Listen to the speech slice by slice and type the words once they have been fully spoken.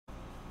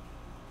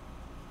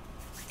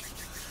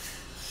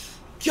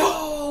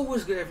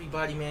What's good,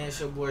 everybody, man?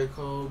 It's your boy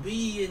Cole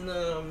B in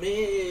the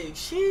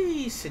mix.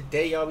 Jeez.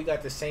 Today, y'all, we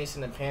got the Saints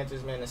and the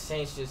Panthers, man. The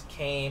Saints just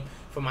came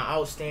from an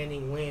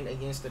outstanding win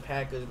against the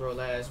Packers, bro,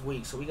 last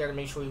week. So we got to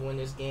make sure we win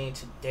this game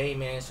today,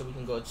 man, so we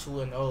can go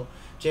 2-0.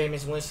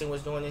 Jameis Winston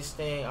was doing this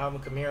thing. Alvin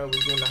Kamara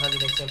was doing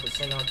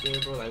 110% out there,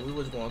 bro. Like, we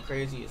was going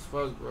crazy as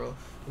fuck, bro.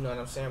 You know what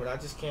I'm saying? But I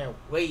just can't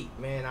wait,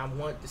 man. I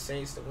want the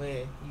Saints to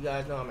win. You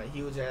guys know I'm a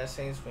huge-ass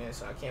Saints fan,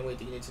 so I can't wait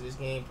to get into this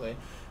gameplay.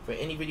 For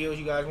any videos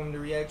you guys want me to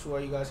react to, all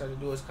you guys have to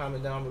do is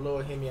comment down below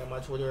or hit me on my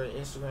Twitter or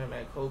Instagram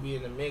at Kobe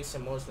in the Mix.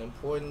 And most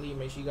importantly,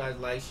 make sure you guys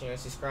like, share, and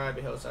subscribe.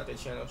 It helps out the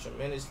channel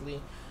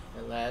tremendously.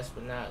 And last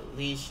but not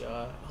least,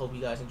 y'all, I hope you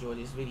guys enjoy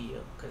this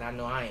video, because I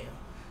know I am.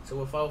 So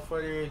without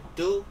further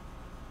ado,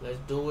 let's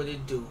do what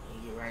it do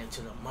and get right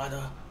into the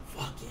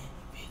motherfucking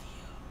video.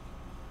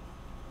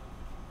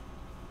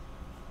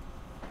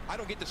 I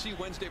don't get to see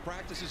Wednesday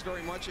practices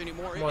very much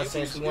anymore. Come on,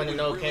 Saints, we want to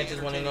know.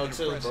 Panthers want to know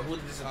too,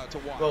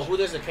 bro. Who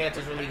does the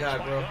Panthers really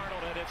got, bro?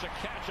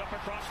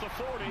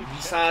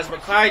 Besides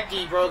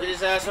McCarthy, bro, get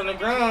his ass on the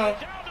ground.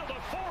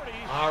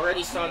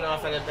 Already starting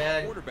off at a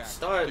bad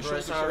start, bro.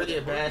 It's already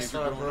a bad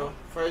start, bro.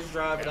 First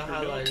drive of the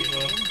highlights,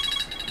 bro.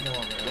 Come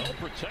on, man.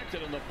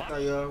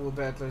 Alright, y'all, we're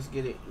back. Let's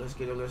get it. Let's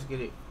get it. Let's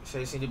get it.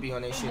 Saints need to be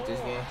on their shit this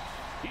game.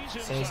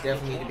 Saints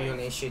definitely need to be on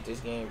their shit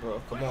this game,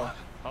 bro. Come on.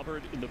 I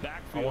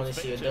want to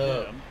see a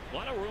dub.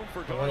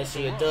 I want to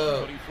see a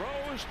dub.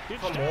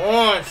 Come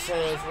on,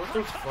 Saints. What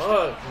the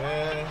fuck,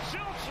 man?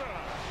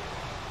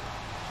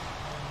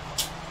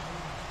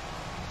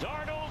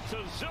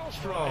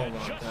 Oh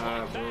my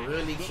God, bro.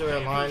 Really,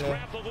 Carolina?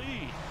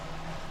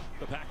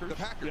 The Packers.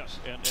 Yes,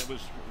 and it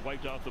was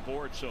wiped off the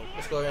board. So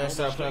let's go ahead and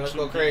start playing. Let's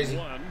go crazy.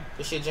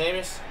 This shit,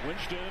 Jameis.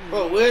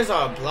 Bro, where's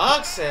our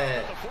blocks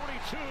at?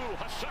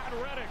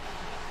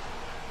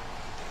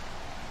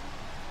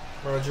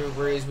 Bro, Drew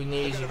Brees, we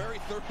need you.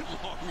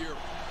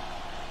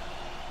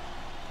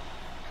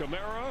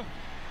 Kamara.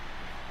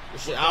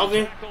 This shit,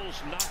 Alvin.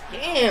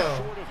 Damn.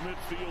 Short of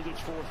midfield,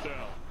 it's fourth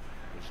down.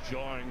 It's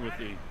jawing with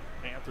the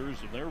Panthers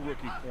and their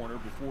rookie corner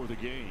before the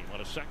game on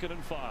a 2nd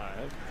and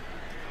 5.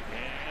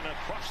 And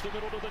across the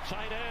middle to the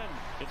tight end.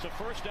 It's a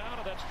first down,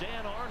 and that's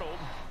Dan Arnold.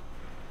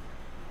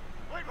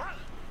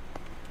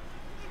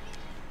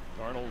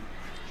 Arnold,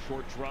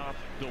 short drop,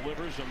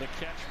 delivers, and the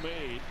catch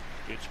made.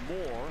 It's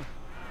Moore.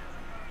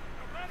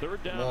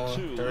 3rd down,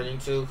 2. 3rd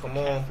and 2. Come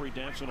on.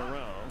 Dancing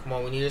around. Come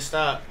on, we need to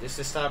stop. This is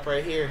a stop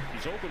right here.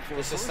 He's open for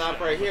this is a stop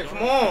right here. Come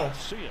on.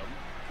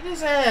 Get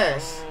his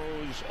ass.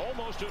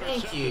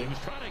 Thank you.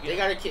 They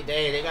gotta kick.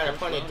 They gotta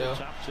punt it though.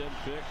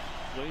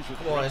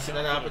 Come on, it's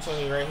another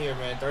opportunity right here,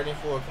 man. 3rd and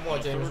 4. Come on,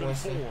 Jameis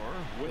Winston.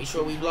 Make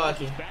sure we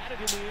block it.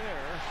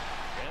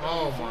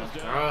 Oh my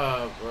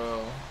God,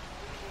 bro.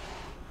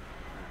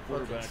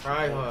 Fucking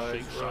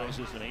tryhards, bro.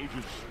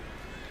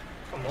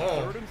 Come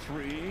on. 3rd and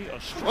 3.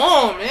 Come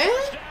on,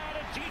 man.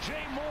 DJ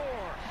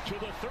Moore to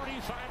the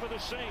 35 of the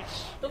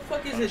Saints. The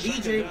fuck is a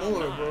DJ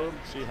Moore, bro?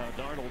 See how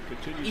Darnold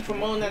continues. He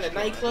promoting at a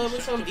nightclub or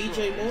something?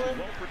 DJ Moore?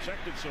 Well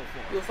protected so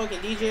far. You a fucking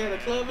DJ at a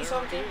club or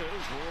something?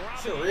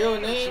 It's your real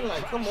name?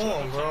 Like, come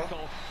on, bro.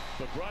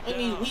 I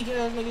mean, weak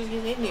ass niggas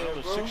getting in there,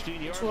 bro.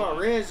 To our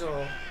red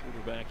zone.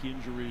 Quarterback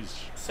injuries.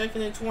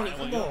 2nd and 20.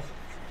 Come on.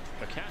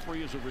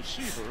 McCaffrey is a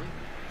receiver.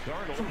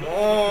 Darnold. Come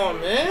on,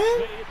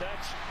 man.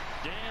 That's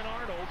Dan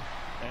Arnold.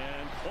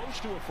 And close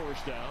to a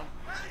first down,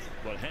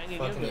 but hanging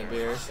fucking in there.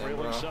 Embarrassing,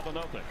 bro.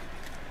 7-0.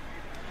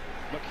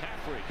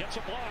 McCaffrey gets a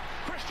block.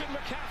 Christian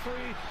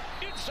McCaffrey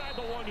inside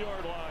the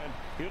 1-yard line.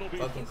 It'll be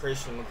fucking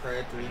Christian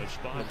McCaffrey.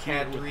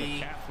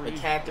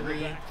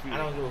 McCaffrey. I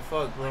don't give a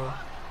fuck, bro.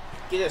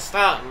 Get a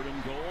stop. 3rd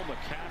and goal.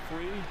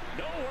 McCaffrey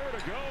nowhere to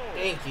go.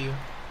 Thank you.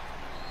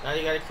 Now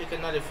you gotta kick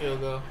another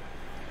field goal.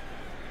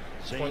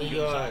 20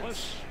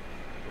 yards.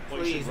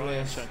 Please,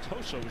 man.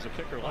 Santoso was a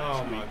kicker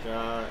last week. Oh my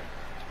God.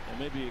 And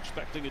maybe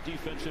expecting a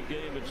defensive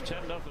game. It's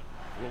 10-0.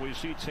 Will we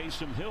see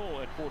Taysom Hill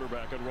at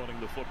quarterback and running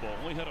the football?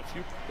 Only had a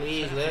few.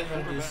 Please let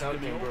him do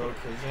something, bro,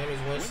 because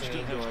Jameis Winston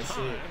ain't doing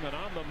shit. And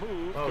on the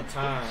move. Oh,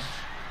 time.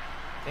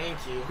 Thank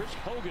you. Chris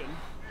Hogan.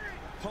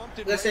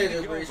 Let's say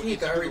this, Brees. He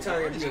needs to hurry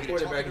time and be a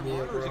quarterback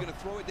again, bro.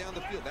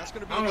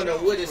 I don't know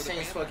what this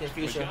Saints fucking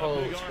future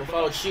holds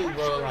without you,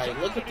 bro. Like,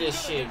 look at this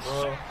shit,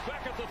 bro.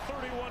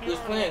 He was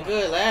playing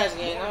good last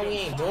game. Now we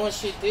ain't doing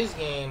shit this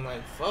game.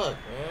 Like, fuck,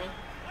 man.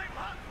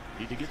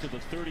 Need to get to the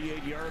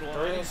 38-yard line.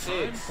 3rd and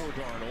 6. For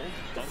Darnold.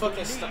 The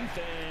fucking stop.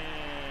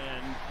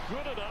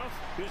 Good enough.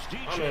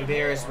 I'm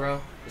embarrassed,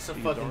 bro. It's a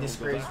fucking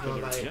disgrace, bro.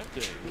 Like,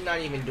 we're not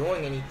even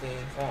doing anything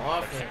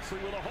on offense,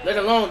 let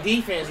alone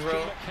defense,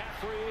 bro.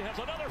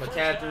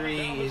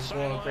 McCaffrey is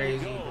going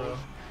crazy, bro.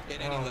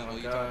 Oh my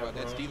God,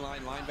 bro.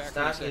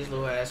 Stop his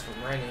little ass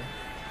from running.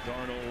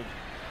 Darnold.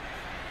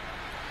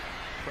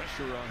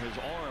 Pressure on his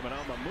arm and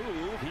on the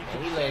move.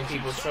 He letting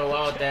people show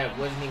out that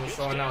wasn't even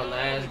showing out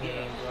last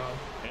game,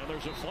 bro. And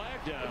there's a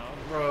flag down.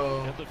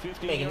 Bro,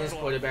 making this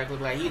quarterback look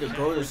like he the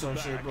GOAT or some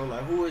shit, bro.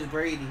 Like, who is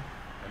Brady?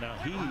 And now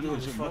he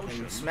is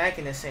fucking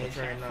smacking the Saints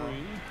right now.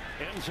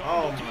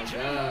 Oh my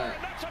God.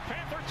 That's a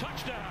Panther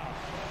touchdown.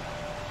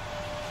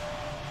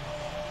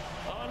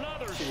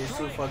 Another is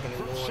too fucking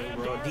annoying,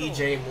 bro.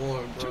 DJ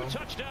Moore, bro.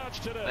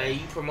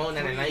 Like, you promoting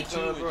at a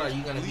nightclub, bro? Are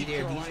you gonna be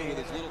there DJ with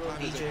his little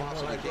DJ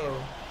Moore, like, bro?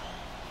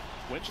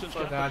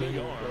 Fuck out of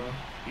here, bro.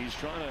 He's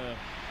trying to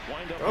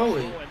wind up. Throw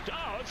it.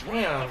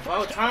 Damn,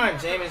 about time,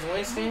 Jameis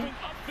Winston.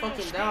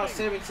 Fucking down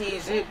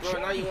 17-zip,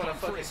 bro. Now you wanna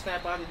fucking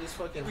snap out of this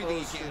fucking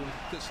post.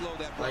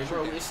 Like,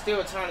 bro, it's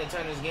still time to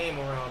turn this game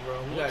around,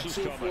 bro. We got 2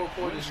 full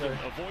quarters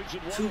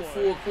left. 2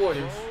 full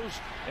quarters.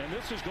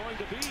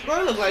 Bro,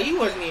 it looked like he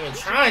wasn't even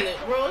trying to.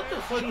 Bro, what the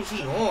fuck is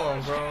he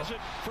on, bro?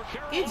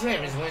 Get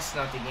Jameis Winston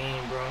out the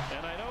game, bro.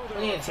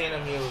 We ain't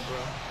Tandem Hill, bro.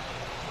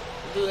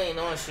 The dude ain't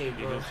on shit,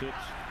 bro.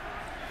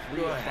 We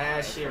doing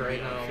ass shit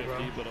right now, bro.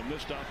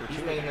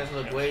 He's making us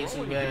look way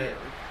too bad.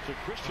 Oh,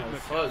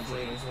 fuck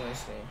Jameis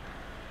Winston.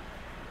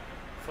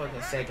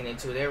 Fucking 2nd and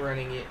 2. They're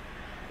running it.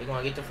 They're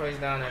gonna get the first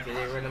down after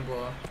they run the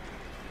ball.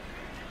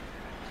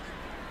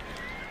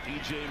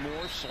 DJ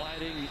Moore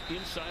sliding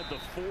inside the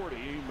 40.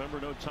 Remember,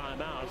 no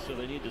timeout, so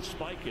they need to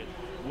spike it.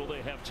 Will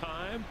they have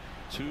time?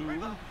 2,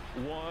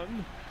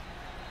 1,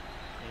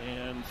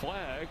 and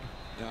flag.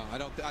 No, I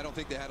don't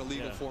think they had a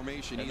legal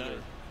formation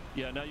either.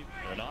 Now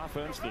an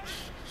offense that's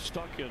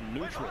stuck in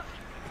neutral.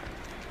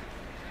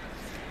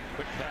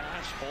 Quick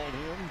pass on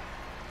him.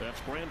 That's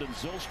Brandon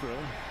Zylstra,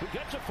 who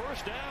gets a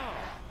first down.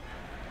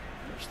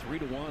 There's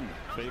 3-1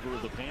 favor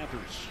of the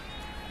Panthers.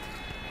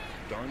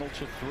 Darnold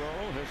to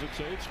throw,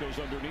 hesitates, goes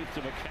underneath to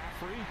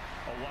McCaffrey.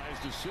 A wise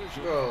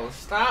decision. Bro,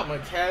 stop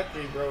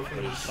McCaffrey, bro,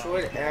 from these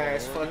short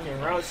ass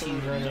fucking routes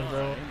he's running,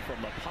 bro.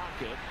 From the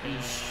pocket, and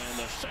the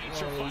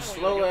Saints are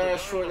slow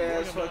ass, short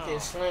ass fucking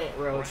slant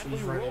routes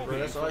he's running, bro.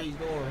 That's all he's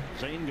doing.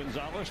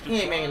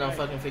 He ain't making no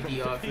fucking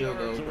 50-yard field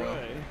goals, bro.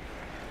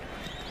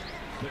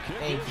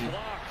 Thank you.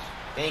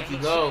 Thank you,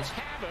 go.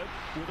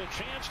 With a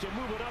chance to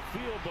move it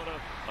upfield, but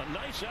a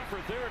nice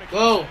effort there to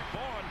go.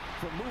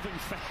 From moving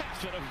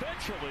fast and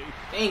eventually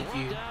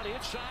down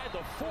inside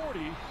the 40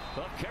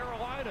 of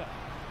Carolina.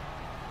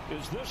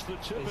 Is this the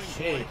tipping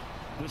point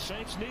the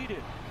Saints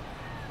needed?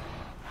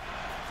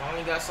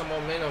 Finally got some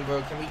momentum,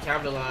 bro. Can we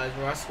capitalize,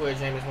 bro? I swear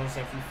Jameis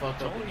Winston, if you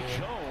fucked up again.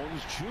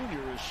 Jones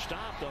Jr. is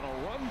stopped on a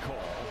run call.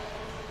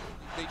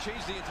 They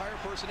changed the entire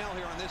personnel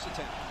here on this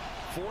attempt.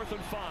 4th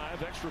and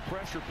 5, extra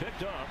pressure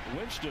picked up.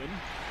 Winston.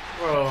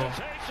 Bro,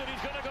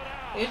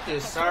 get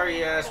this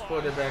sorry ass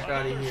quarterback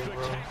out of here,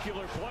 bro.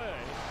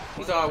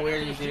 He's all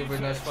weird. He's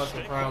giving us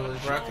fucking problems,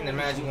 bro. I can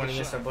imagine one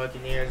against the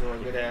Buccaneers or a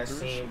good ass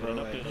team, bro.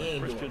 Like, he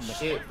ain't doing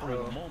shit,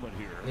 bro.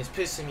 And it's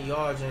pissing me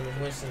off, Jameis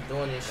Winston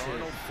doing this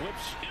shit.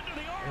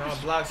 And our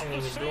blocks ain't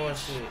even doing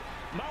shit.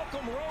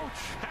 Malcolm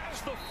Roach has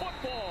the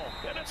football,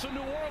 and it's a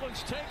New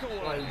Orleans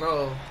takeaway. Like,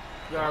 bro,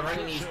 y'all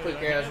running these quick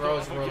ass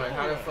routes, bro. Like,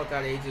 how the fuck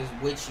are they just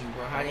with you,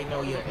 bro? How they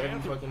know your every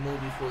fucking move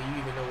before you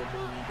even know what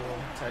move you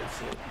doing? Type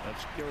shit.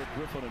 That's Garrett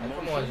Griffin and like,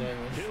 come on,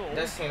 Jameis.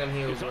 That's Tandem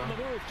Hill, bro.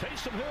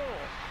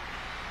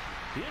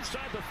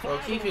 Bro,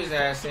 keep his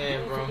ass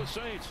in, bro.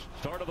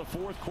 Start of the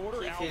 4th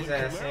quarter. Keep his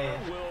ass in.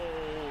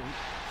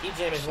 Keep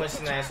Jameis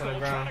Winston ass on the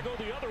ground.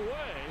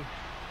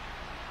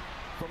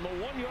 From the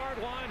 1-yard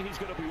line, he's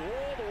going to be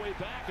all the way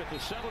back at the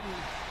 7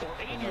 or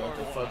 8-yard line. What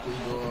the fuck we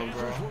doing,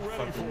 bro?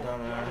 Fucking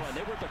dumbass.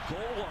 They were at the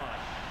goal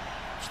line.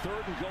 It's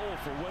 3rd and goal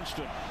for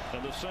Winston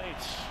and the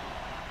Saints.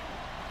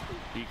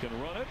 He can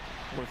run it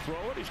or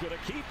throw it. He's going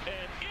to keep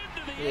and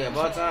into the end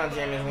zone. About time,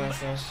 Jameis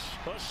Winston.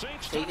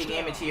 Take the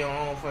game into your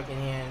own fucking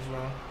hands,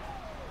 bro.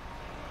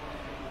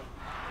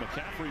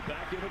 McCaffrey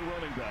back in at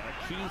running back.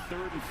 Key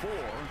 3rd and 4.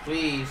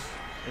 Please.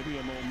 Maybe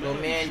a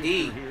little man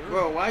D.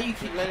 Bro, why you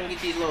keep letting him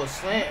get these little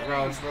slant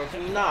routes, bro?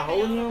 Can you not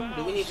hold him?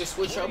 Do we need to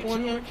switch up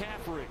on him?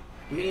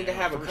 Do we need to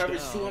have a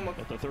coverage 2 on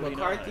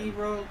McCarthy,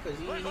 bro? Because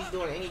he's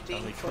doing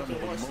anything he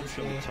fucking wants to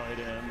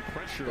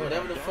do.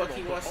 Whatever the fuck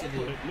he wants to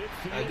do.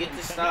 I get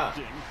the stop.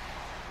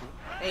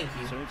 Thank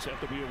you.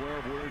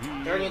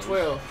 3rd and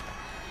 12.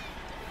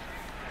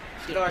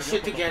 Get our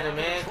shit together,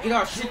 man. Get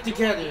our shit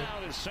together.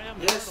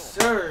 Yes,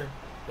 sir.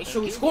 Make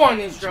sure we score on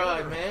this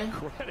drive, man.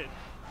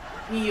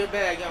 Give me your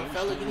bag, young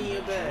fella. Give me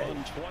your bag.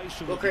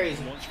 Go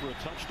crazy.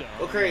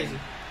 Go crazy.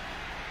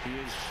 He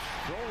is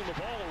throwing the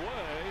ball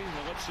away.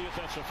 Well, let's see if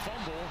that's a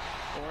fumble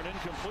or an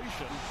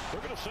incompletion.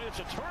 They're going to say it's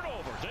a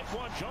turnover.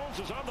 Daquan Jones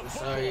is on the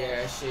football. Sorry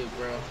ass shit,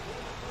 bro.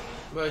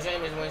 Bro,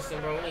 Jameis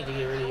Winston, bro. We need to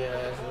get rid of your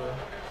ass, bro.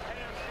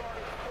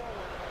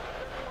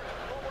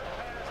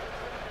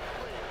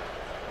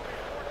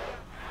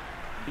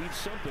 Need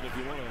something if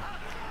you want to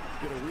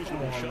get a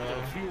reasonable shot at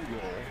a field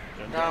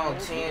goal. Down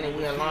 10 and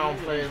we allow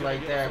players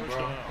like that,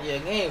 bro. Yeah,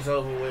 game's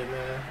over with,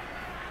 man.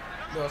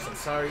 Doing some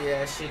sorry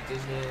ass shit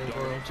this game,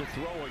 bro. To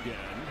throw again.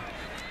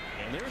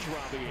 And there's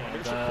Robbie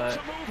Anderson. Puts a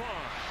move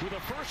on with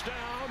a first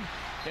down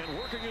and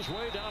working his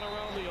way down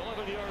around the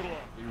 11-yard line.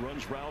 He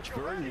runs routes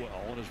very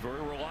well and is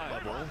very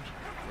reliable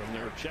from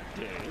their check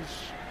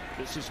days.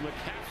 This is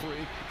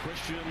McCaffrey.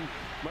 Christian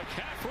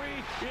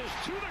McCaffrey is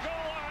to the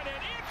goal line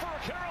and in for a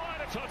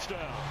Carolina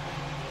touchdown.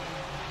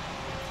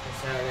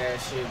 That's how that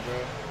shit, bro.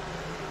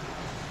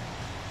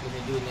 With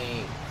the dude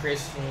named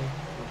Christian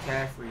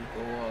McCaffrey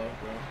go off,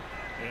 bro.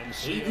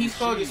 He's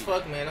cold as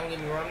fuck, man. Don't get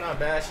me wrong. I'm not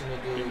bashing the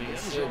dude, but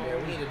shit,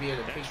 man. We need to be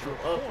able to pick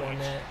up on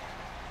that.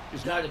 You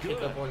gotta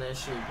pick up on that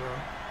shit, bro.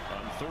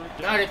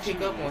 Gotta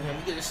pick up on him.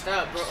 We gotta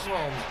stop, bro. Come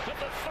on.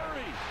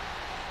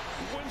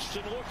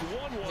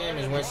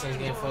 Jameis Winston's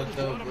getting fucked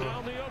up, bro.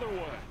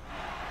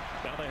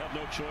 Now they have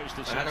no choice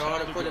to out of all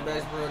the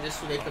quarterbacks, bro, this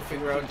is what they could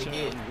figure out to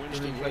get. He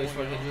replaced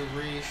fucking Drew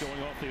Brees.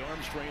 Showing off the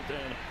arm strength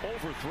and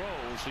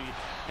overthrows. He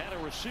had a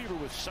receiver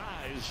with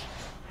size.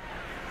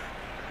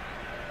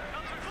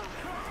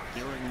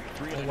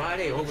 And why are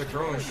they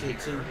overthrowing shit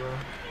too, bro?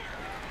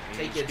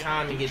 Take your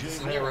time and get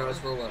some arrows,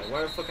 bro.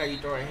 Why the fuck are you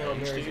throwing Hail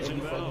Marys every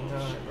fucking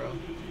time, bro?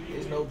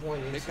 There's no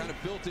point in this. They kind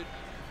of built it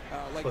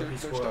like they're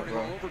starting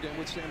all over again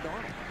with Sam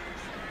Darnold.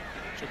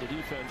 So the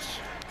defense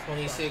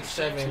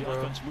 26-7,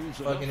 bro.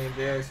 Fucking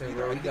embarrassing,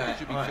 bro. We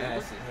got our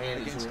asses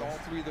handed against to all us.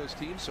 three of those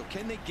teams. So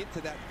can they get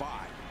to that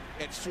bye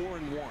at 4-1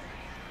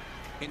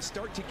 and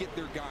start to get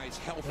their guys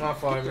healthy? My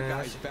fault, get their man.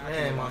 guys back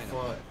Man, in the my lineup.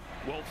 fault.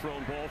 Well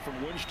thrown ball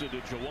from Winston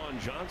to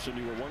Jawan Johnson.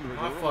 You were wondering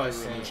My earlier fault,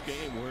 in this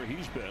game where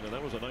he's been, and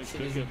that was a nice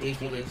shit is pick up of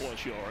ridiculous.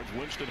 20+ yards.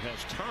 Winston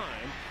has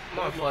time.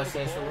 My fault,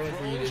 Saints, for room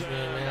for you this game,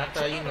 man. I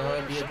thought, you know,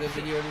 it'd be a good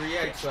video to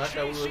react to. I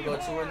thought we would go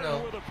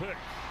 2-0.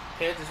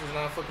 Panthers was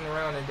not fucking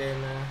around today,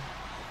 man.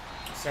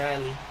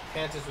 Sadly,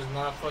 Panthers was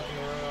not fucking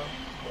around.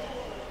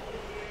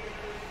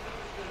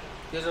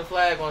 There's a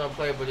flag on the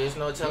play, but there's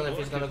no telling if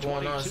it's gonna go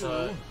on our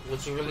side,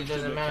 which it really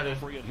doesn't matter.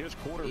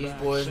 These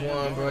boys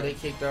won, bro. They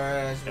kicked our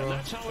ass, bro.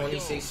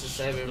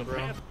 26-7,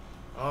 bro.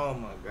 Oh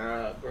my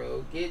god,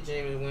 bro. Get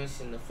Jameis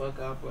Winston the fuck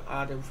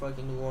out of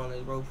fucking New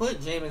Orleans, bro. Put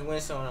Jameis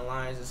Winston on the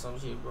Lions or some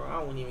shit, bro. I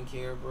wouldn't even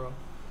care, bro.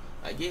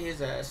 Like, get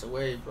his ass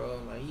away, bro.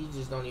 Like, he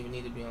just don't even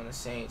need to be on the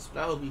Saints.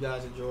 But I hope you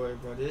guys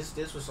enjoyed, bro.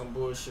 This was some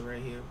bullshit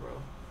right here, bro.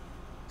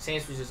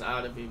 Saints was just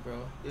out of it,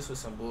 bro. This was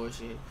some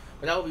bullshit.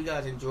 But I hope you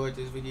guys enjoyed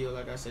this video.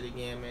 Like I said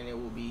again, man, there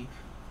will be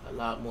a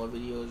lot more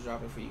videos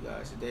dropping for you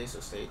guys today, so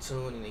stay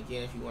tuned. And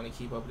again, if you want to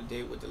keep up to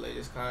date with the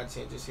latest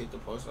content, just hit the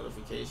post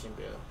notification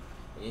bell.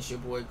 And it's your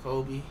boy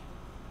Kobe. And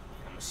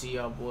I'm going to see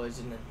y'all boys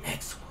in the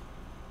next one.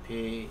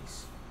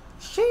 Peace.